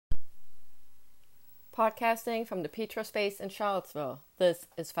Podcasting from the Petra Space in Charlottesville. This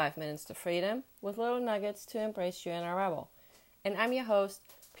is 5 Minutes to Freedom with little nuggets to embrace you inner rebel. And I'm your host,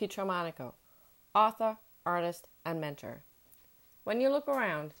 Petra Monaco, author, artist, and mentor. When you look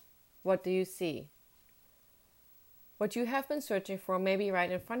around, what do you see? What you have been searching for may be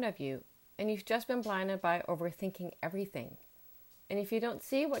right in front of you, and you've just been blinded by overthinking everything. And if you don't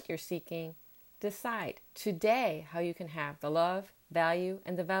see what you're seeking, decide today how you can have the love, value,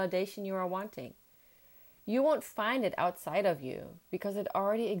 and the validation you are wanting. You won't find it outside of you because it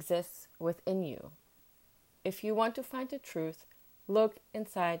already exists within you. If you want to find the truth, look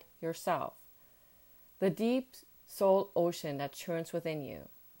inside yourself, the deep soul ocean that churns within you.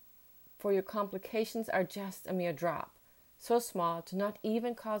 For your complications are just a mere drop, so small to not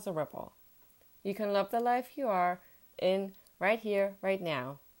even cause a ripple. You can love the life you are in right here, right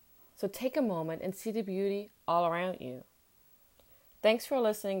now. So take a moment and see the beauty all around you. Thanks for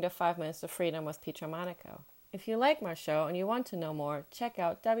listening to 5 Minutes of Freedom with Petra Monaco. If you like my show and you want to know more, check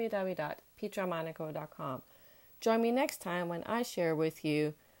out www.petramonaco.com. Join me next time when I share with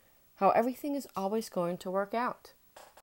you how everything is always going to work out.